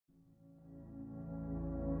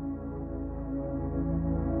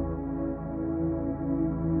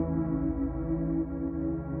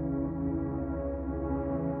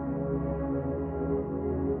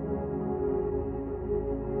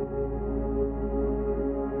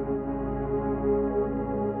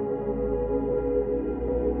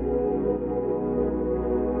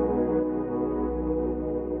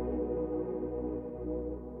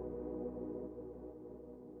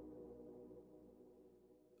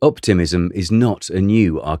Optimism is not a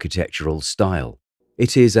new architectural style.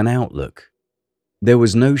 It is an outlook. There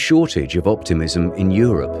was no shortage of optimism in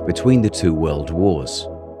Europe between the two world wars.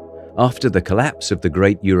 After the collapse of the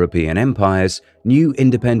great European empires, new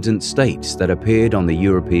independent states that appeared on the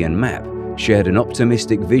European map shared an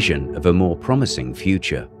optimistic vision of a more promising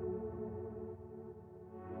future.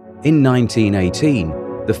 In 1918,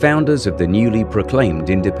 the founders of the newly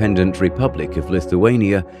proclaimed independent Republic of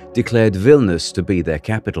Lithuania declared Vilnius to be their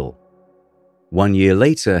capital. 1 year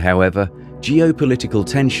later, however, geopolitical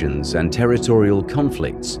tensions and territorial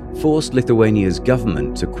conflicts forced Lithuania's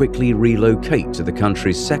government to quickly relocate to the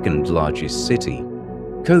country's second largest city.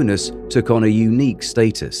 Kaunas took on a unique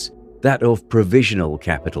status, that of provisional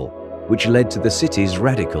capital, which led to the city's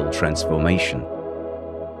radical transformation.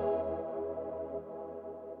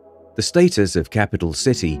 The status of capital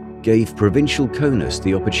city gave provincial Kaunas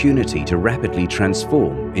the opportunity to rapidly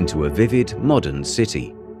transform into a vivid, modern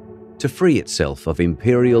city, to free itself of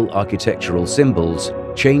imperial architectural symbols,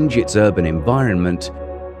 change its urban environment,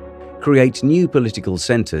 create new political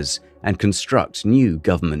centers, and construct new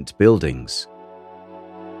government buildings.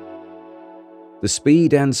 The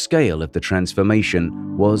speed and scale of the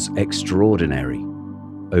transformation was extraordinary.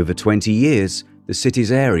 Over 20 years, the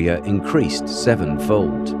city's area increased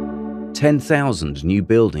sevenfold. 10,000 new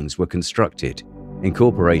buildings were constructed,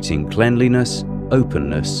 incorporating cleanliness,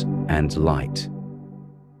 openness, and light.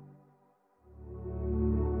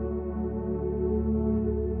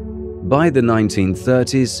 By the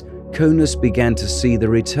 1930s, Kaunas began to see the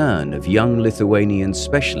return of young Lithuanian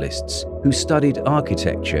specialists who studied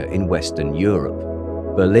architecture in Western Europe.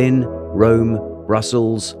 Berlin, Rome,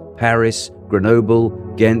 Brussels, Paris, Grenoble,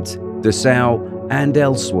 Ghent, Dessau, and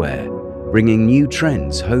elsewhere, bringing new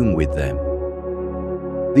trends home with them.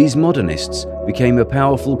 These modernists became a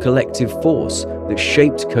powerful collective force that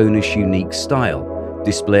shaped Kaunas' unique style,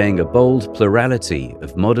 displaying a bold plurality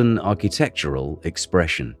of modern architectural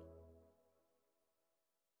expression.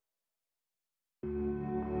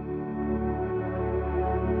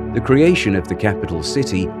 The creation of the capital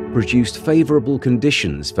city produced favorable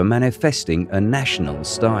conditions for manifesting a national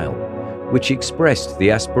style, which expressed the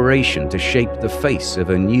aspiration to shape the face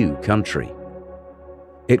of a new country.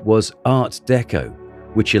 It was Art Deco,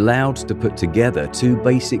 which allowed to put together two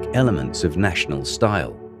basic elements of national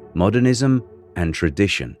style, modernism and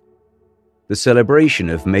tradition. The celebration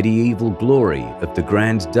of medieval glory of the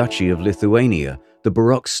Grand Duchy of Lithuania, the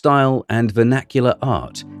Baroque style and vernacular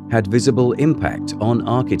art had visible impact on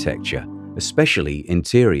architecture, especially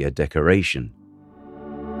interior decoration.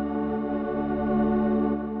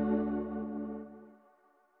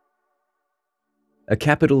 A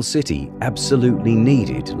capital city absolutely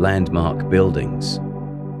needed landmark buildings.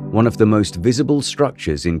 One of the most visible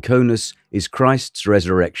structures in Kaunas is Christ's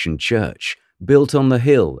Resurrection Church, built on the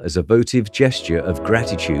hill as a votive gesture of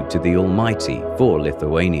gratitude to the Almighty for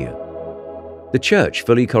Lithuania. The church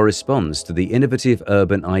fully corresponds to the innovative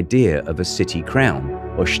urban idea of a city crown,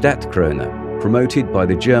 or Stadtkrone, promoted by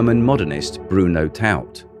the German modernist Bruno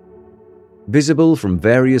Taut. Visible from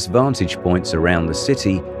various vantage points around the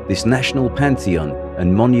city, this national pantheon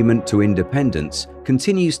and monument to independence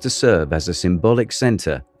continues to serve as a symbolic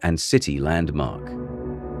center and city landmark.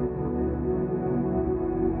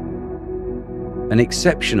 An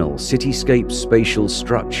exceptional cityscape spatial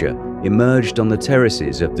structure emerged on the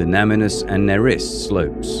terraces of the Nemunas and Neris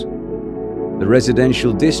slopes. The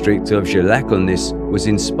residential district of Žaliakalnis was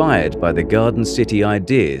inspired by the garden city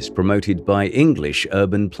ideas promoted by English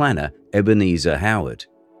urban planner Ebenezer Howard.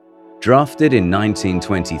 Drafted in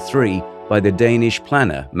 1923 by the Danish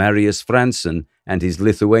planner Marius Franssen and his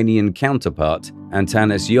Lithuanian counterpart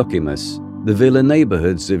Antanas Jokimas, the villa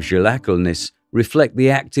neighborhoods of Žaliakalnis reflect the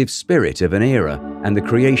active spirit of an era and the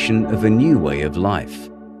creation of a new way of life.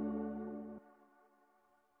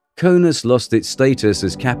 Kaunas lost its status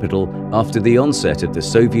as capital after the onset of the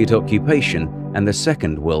Soviet occupation and the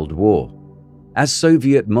Second World War. As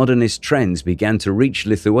Soviet modernist trends began to reach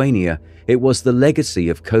Lithuania, it was the legacy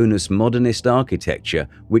of Kaunas modernist architecture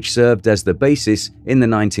which served as the basis in the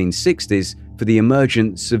 1960s for the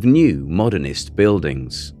emergence of new modernist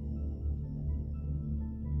buildings.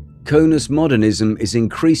 Kaunas modernism is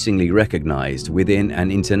increasingly recognized within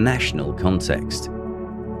an international context.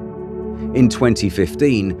 In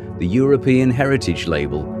 2015, the European Heritage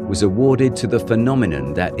Label was awarded to the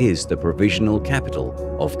phenomenon that is the provisional capital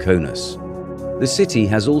of Kaunas. The city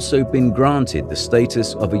has also been granted the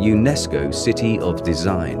status of a UNESCO City of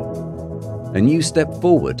Design. A new step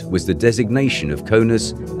forward was the designation of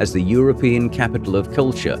Kaunas as the European Capital of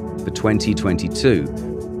Culture for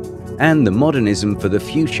 2022, and the Modernism for the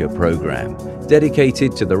Future program,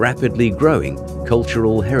 dedicated to the rapidly growing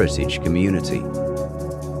cultural heritage community.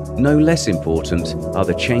 No less important are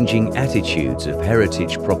the changing attitudes of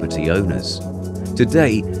heritage property owners.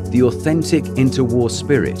 Today, the authentic interwar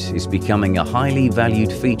spirit is becoming a highly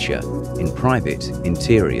valued feature in private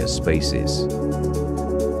interior spaces.